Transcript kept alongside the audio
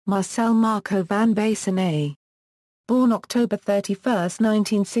Marcel Marco van Basten A. Born October 31,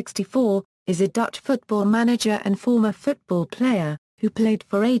 1964, is a Dutch football manager and former football player, who played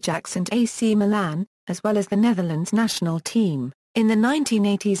for Ajax and AC Milan, as well as the Netherlands national team, in the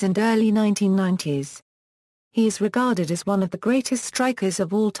 1980s and early 1990s. He is regarded as one of the greatest strikers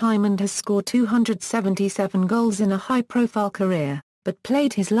of all time and has scored 277 goals in a high-profile career, but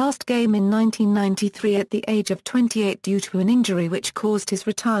played his last game in 1993 at the age of 28 due to an injury which caused his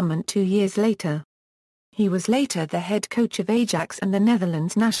retirement 2 years later. He was later the head coach of Ajax and the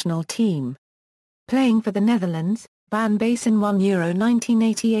Netherlands national team. Playing for the Netherlands, Van Basten won Euro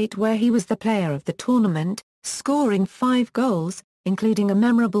 1988 where he was the player of the tournament, scoring 5 goals, including a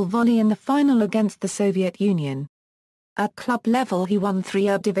memorable volley in the final against the Soviet Union. At club level he won 3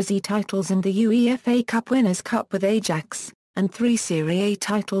 Eredivisie titles and the UEFA Cup Winners Cup with Ajax, and 3 Serie A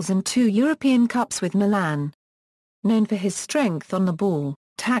titles and 2 European Cups with Milan. Known for his strength on the ball,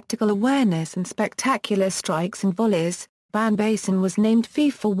 tactical awareness and spectacular strikes and volleys, Van Basten was named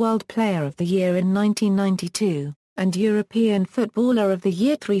FIFA World Player of the Year in 1992, and European Footballer of the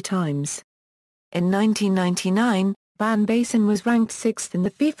Year 3 times. In 1999, Van Basten was ranked 6th in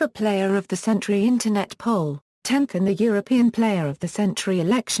the FIFA Player of the Century Internet poll, 10th in the European Player of the Century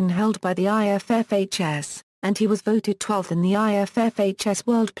election held by the IFFHS, and he was voted 12th in the IFFHS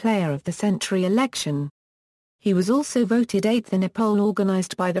World Player of the Century election. He was also voted 8th in a poll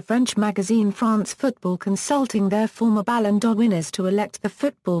organized by the French magazine France Football consulting their former Ballon d'Or winners to elect the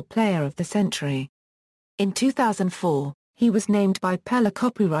Football Player of the Century. In 2004, he was named by Pella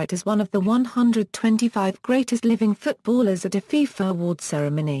Copyright as one of the 125 greatest living footballers at a FIFA award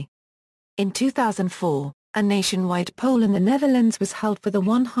ceremony. In 2004, a nationwide poll in the Netherlands was held for the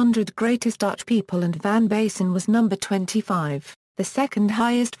 100 greatest Dutch people and Van Basten was number 25, the second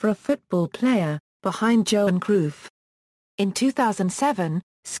highest for a football player, behind Johan Cruyff. In 2007,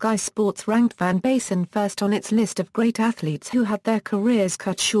 Sky Sports ranked Van Basten first on its list of great athletes who had their careers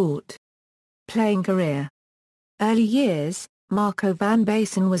cut short. Playing career. Early years. Marco van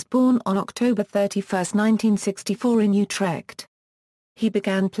Basten was born on October 31, 1964 in Utrecht. He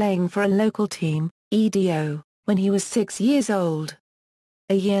began playing for a local team, EDO, when he was 6 years old.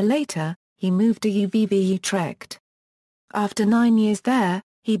 A year later, he moved to UVV Utrecht. After 9 years there,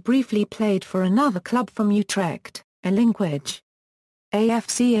 he briefly played for another club from Utrecht, Linkwijk.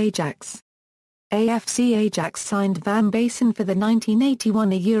 AFC Ajax. AFC Ajax signed Van Basten for the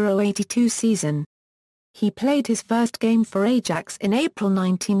 1981 Euro 82 season. He played his first game for Ajax in April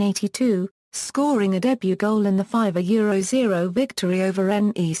 1982, scoring a debut goal in the 5-0 victory over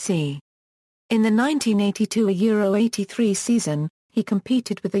NEC. In the 1982 Euro 83 season, he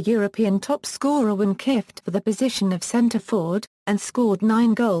competed with the European top scorer Wim Kieft for the position of centre-forward, and scored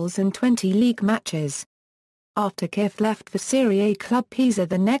 9 goals in 20 league matches. After Kieft left for Serie A club Pisa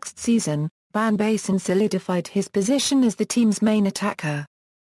the next season, Van Basten solidified his position as the team's main attacker.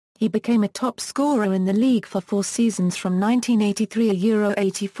 He became a top scorer in the league for 4 seasons from 1983 Euro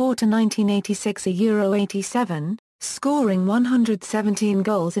 84 to 1986 Euro 87, scoring 117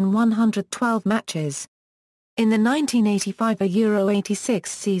 goals in 112 matches. In the 1985 Euro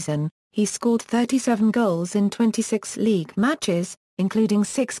 86 season, he scored 37 goals in 26 league matches, including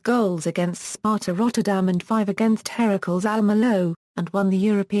 6 goals against Sparta Rotterdam and 5 against Heracles Almelo, and won the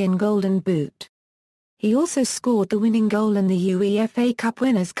European Golden Boot. He also scored the winning goal in the UEFA Cup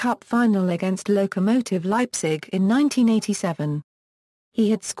Winners Cup final against Lokomotiv Leipzig in 1987.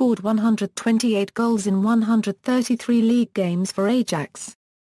 He had scored 128 goals in 133 league games for Ajax.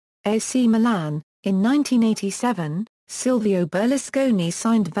 AC Milan. In 1987, Silvio Berlusconi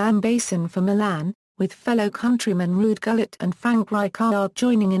signed Van Basten for Milan, with fellow countrymen Ruud Gullit and Frank Rijkaard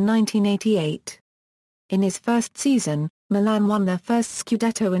joining in 1988. In his first season, Milan won their first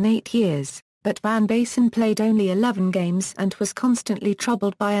Scudetto in 8 years, but Van Basten played only 11 games and was constantly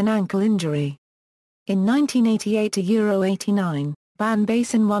troubled by an ankle injury. In 1988 to Euro 89, Van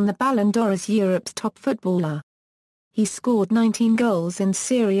Basten won the Ballon d'Or as Europe's top footballer. He scored 19 goals in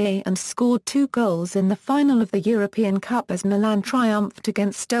Serie A and scored 2 goals in the final of the European Cup as Milan triumphed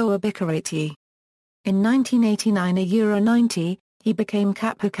against Steaua Bucuresti. In 1989 Euro 90, he became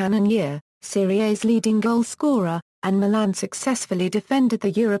Capocannoniere, Serie A's leading goal scorer, and Milan successfully defended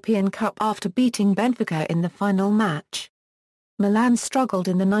the European Cup after beating Benfica in the final match. Milan struggled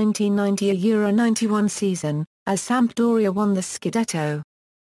in the 1990 Euro 91 season, as Sampdoria won the Scudetto.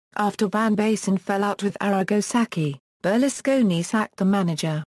 After Van Basten fell out with Arrigo Sacchi, Berlusconi sacked the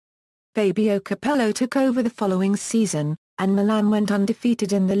manager. Fabio Capello took over the following season, and Milan went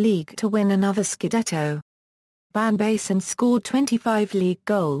undefeated in the league to win another Scudetto. Van Basten scored 25 league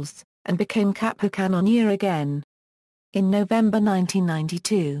goals, and became Capocannoniere again. In November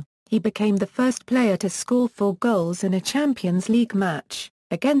 1992, he became the first player to score 4 goals in a Champions League match,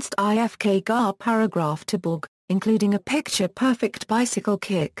 against IFK ʻmɑr.koтүү, including a picture-perfect bicycle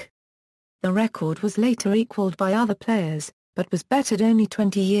kick. The record was later equalled by other players, but was bettered only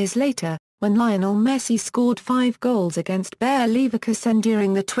 20 years later, when Lionel Messi scored 5 goals against Bayer Leverkusen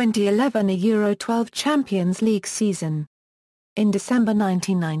during the 2011 Euro 12 Champions League season. In December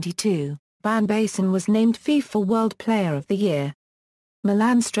 1992, vän Basten was named FIFA World Player of the Year.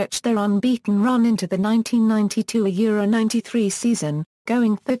 Milan stretched their unbeaten run into the 1992 Euro 93 season,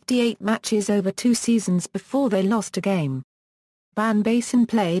 going 58 matches over 2 seasons before they lost a game. Vän Basten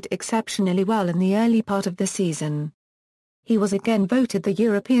played exceptionally well in the early part of the season. He was again voted the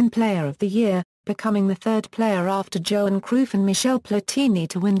European Player of the Year, becoming the 3rd player after Johan Cruyff and Michel Platini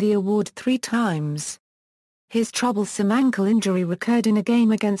to win the award 3 times. His troublesome ankle injury recurred in a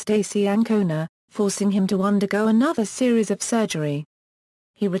game against AC Ancona, forcing him to undergo another series of surgery.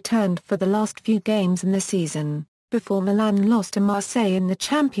 He returned for the last few games in the season, before Milan lost to Marseille in the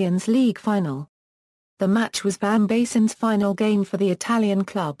Champions League final. The match was vän Basten's final game for the Italian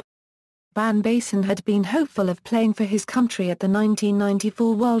club. Vän Basten had been hopeful of playing for his country at the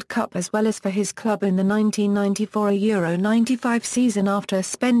 1994 World Cup as well as for his club in the 1994 Euro 95 season after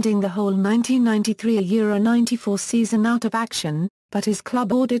spending the whole 1993 Euro 94 season out of action, but his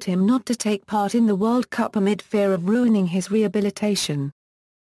club ordered him not to take part in the World Cup amid fear of ruining his rehabilitation.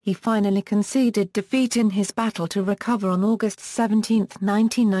 He finally conceded defeat in his battle to recover on August 17,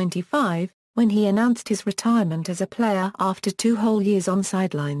 1995, when he announced his retirement as a player after 2 whole years on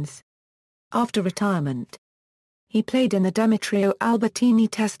sidelines. After retirement, he played in the Demetrio Albertini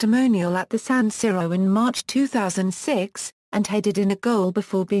testimonial at the San Siro in March 2006, and headed in a goal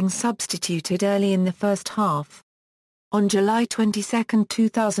before being substituted early in the first half. On July 22,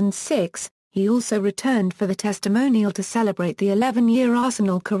 2006, he also returned for the testimonial to celebrate the 11-year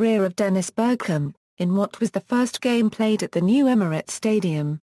Arsenal career of Dennis Bergkamp, in what was the first game played at the new Emirates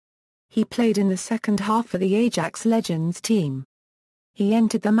Stadium. He played in the second half for the Ajax Legends team. He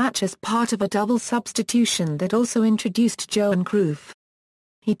entered the match as part of a double substitution that also introduced Johan Cruyff.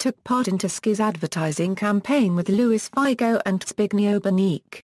 He took part in Ski's advertising campaign with Luis Figo and Zbigniew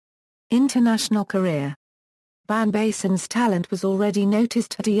Banik. International career. Vän Basten's talent was already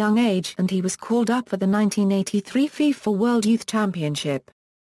noticed at a young age and he was called up for the 1983 FIFA World Youth Championship.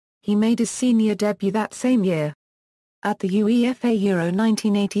 He made his senior debut that same year. At the UEFA Euro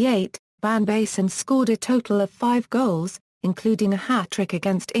 1988, Vän Basten scored a total of 5 goals, including a hat-trick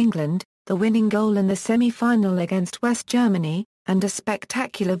against England, the winning goal in the semi-final against West Germany, and a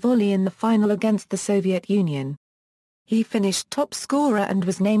spectacular volley in the final against the Soviet Union. He finished top scorer and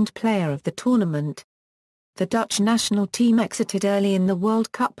was named player of the tournament. The Dutch national team exited early in the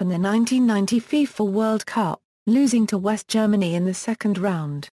World Cup and the 1990 FIFA World Cup, losing to West Germany in the second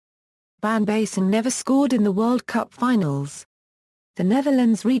round. Vän Basten never scored in the World Cup finals. The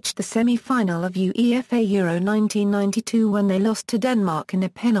Netherlands reached the semi-final of UEFA Euro 1992 when they lost to Denmark in a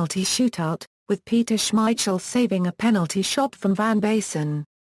penalty shootout, with Peter Schmeichel saving a penalty shot from Vän Basten.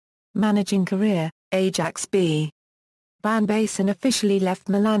 Managing career, Ajax B. Vän Basten officially left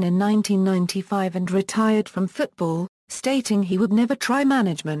Milan in 1995 and retired from football, stating he would never try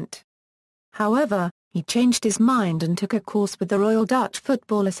management. However, he changed his mind and took a course with the Royal Dutch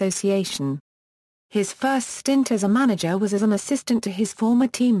Football Association. His first stint as a manager was as an assistant to his former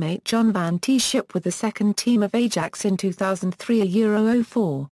teammate John van 't Schip with the second team of Ajax in 2003 Euro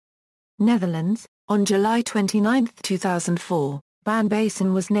 04. Netherlands, on July 29, 2004, Vän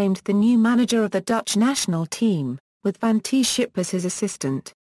Basten was named the new manager of the Dutch national team, with van 't Schip as his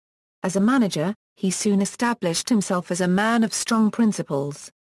assistant. As a manager, he soon established himself as a man of strong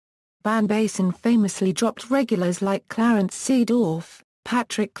principles. Vän Basten famously dropped regulars like Clarence Seedorf,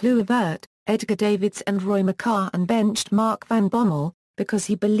 Patrick Kluivert, Edgar Davids and Roy Makar and benched Mark van Bommel, because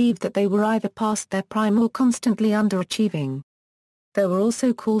he believed that they were either past their prime or constantly underachieving. There were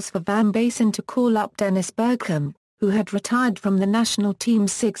also calls for Vän Basten to call up Dennis Bergkamp, who had retired from the national team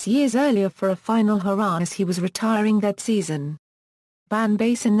 6 years earlier for a final hurrah as he was retiring that season. Vän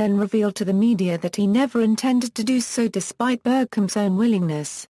Basten then revealed to the media that he never intended to do so despite Bergkamp's own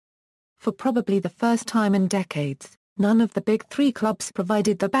willingness. For probably the first time in decades, none of the big 3 clubs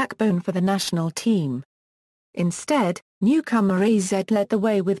provided the backbone for the national team. Instead, newcomer AZ led the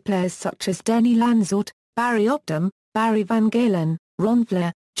way with players such as Denny Lanzort, Barry Opdam, Barry van Galen, Ron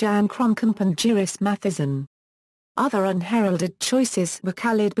Vlaar, Jan Kronkamp and Jiris Matheson. Other unheralded choices were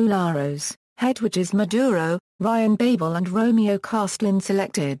Khalid Boularos, Hedwiges Maduro, Ryan Babel and Romeo Castlin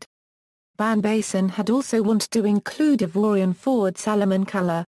selected. Vän Basten had also wanted to include Ivorian forward Salomon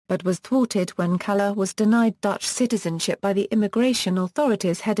Kalou, but was thwarted when Kalle was denied Dutch citizenship by the immigration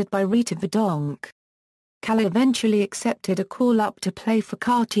authorities headed by Rita Verdonk. Kalle eventually accepted a call-up to play for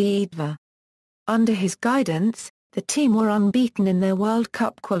Kharkiv. Under his guidance, the team were unbeaten in their World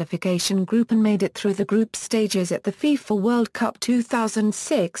Cup qualification group and made it through the group stages at the FIFA World Cup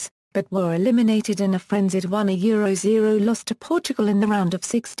 2006, but were eliminated in a frenzied 1-0 loss to Portugal in the round of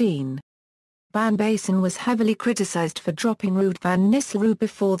 16. Van Basten was heavily criticised for dropping Ruud van Nistelrooy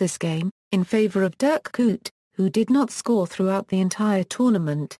before this game, in favour of Dirk Kuyt, who did not score throughout the entire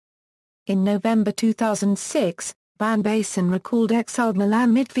tournament. In November 2006, Van Basten recalled exiled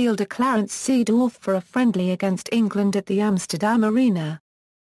Milan midfielder Clarence Seedorf for a friendly against England at the Amsterdam Arena.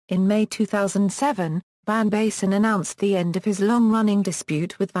 In May 2007, Van Basten announced the end of his long-running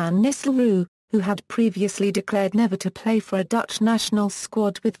dispute with Van Nistelrooy, who had previously declared never to play for a Dutch national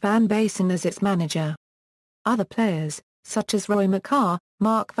squad with Van Basten as its manager. Other players, such as Roy Makar,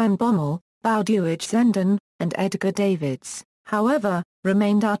 Mark van Bommel, Boudewijn Zenden, and Edgar Davids, however,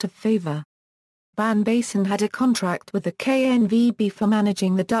 remained out of favour. Van Basten had a contract with the KNVB for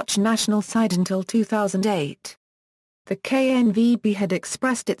managing the Dutch national side until 2008. The KNVB had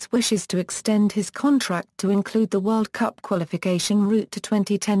expressed its wishes to extend his contract to include the World Cup qualification route to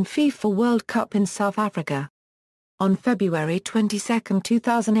 2010 FIFA World Cup in South Africa. On February 22,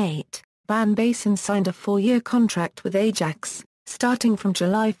 2008, Van Basten signed a 4-year contract with Ajax, starting from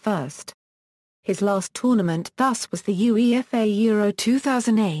July 1. His last tournament thus was the UEFA Euro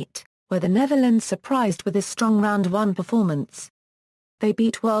 2008, where the Netherlands surprised with a strong round 1 performance. They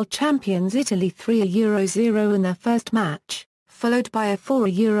beat world champions Italy 3-0 in their first match, followed by a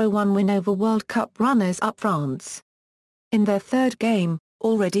 4-1 win over World Cup runners-up France. In their third game,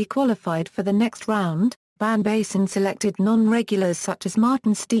 already qualified for the next round, Van Basten selected non-regulars such as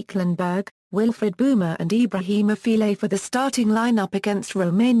Martin Stekelenburg, Wilfried Boomer and Ibrahim Afellay for the starting lineup against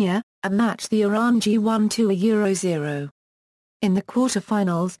Romania, a match the Orange won 2-0. In the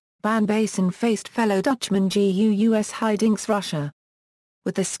quarter-finals, Van Basten faced fellow Dutchman GUS Hiddink Russia.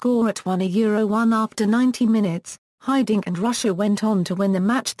 With the score at 1-1 after 90 minutes, Hiddink and Russia went on to win the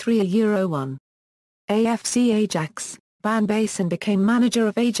match 3-1. AFC Ajax. Van Basten became manager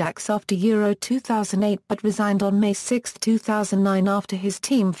of Ajax after Euro 2008 but resigned on May 6, 2009 after his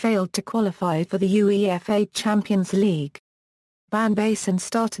team failed to qualify for the UEFA Champions League. Van Basten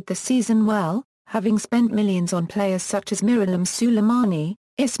started the season well, having spent millions on players such as Miralem Suleimani,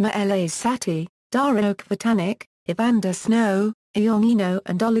 Ismail Sati, Dario Kvitanic, Evander Snow, Ionino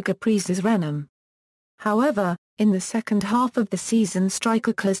and Oliver Preezes-Renem. However, in the second half of the season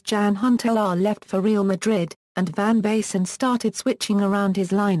striker Klaas-Jan Huntelaar left for Real Madrid, and Van Basten started switching around his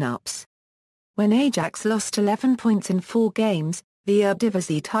lineups. When Ajax lost 11 points in 4 games, the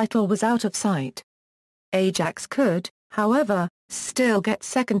Eredivisie title was out of sight. Ajax could, however, still get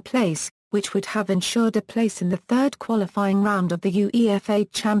second place, which would have ensured a place in the third qualifying round of the UEFA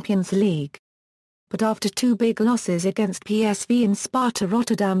Champions League. But after 2 big losses against PSV and Sparta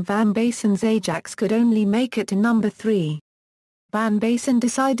Rotterdam, Van Basten's Ajax could only make it to number 3. Van Basten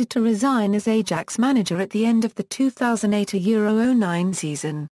decided to resign as Ajax manager at the end of the 2008 Euro 09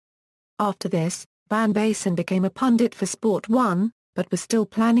 season. After this, Van Basten became a pundit for Sport 1, but was still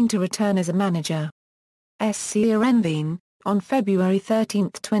planning to return as a manager. SC Eredivisie. On February 13,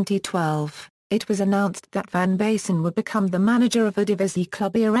 2012, it was announced that Van Basten would become the manager of Eredivisie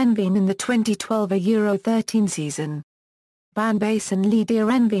club Eredivisie in the 2012 Euro 13 season. Van Basten led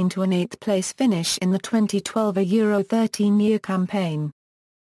Eredivisie to an 8th place finish in the 2012 Euro 13 year campaign.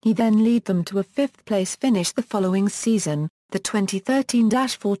 He then led them to a 5th place finish the following season, the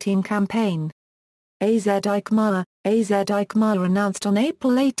 2013-14 campaign. AZ Alkmaar announced on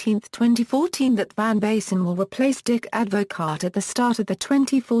April 18, 2014 that Van Basten will replace Dick Advocaat at the start of the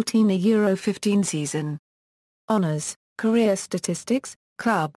 2014 Euro 15 season. Honours, Career Statistics,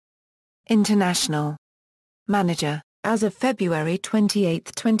 Club. International Manager, as of February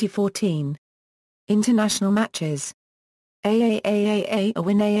 28, 2014. International matches. AAAA a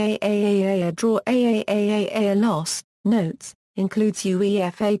win, AAAA a draw, AAAA a loss. Notes, includes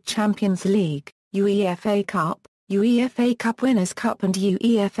UEFA Champions League, UEFA Cup, UEFA Cup Winners Cup and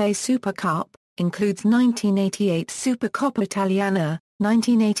UEFA Super Cup, includes 1988 Supercoppa Italiana,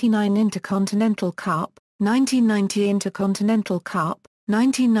 1989 Intercontinental Cup, 1990 Intercontinental Cup,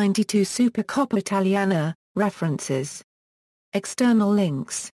 1992 Supercoppa Italiana. References. External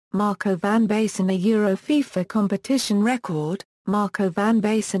links: Marco van Basten, a Euro FIFA competition record, Marco van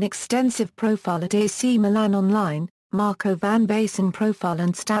Basten extensive profile at AC Milan online, Marco van Basten profile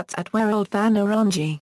and stats at Wereld van Oranje.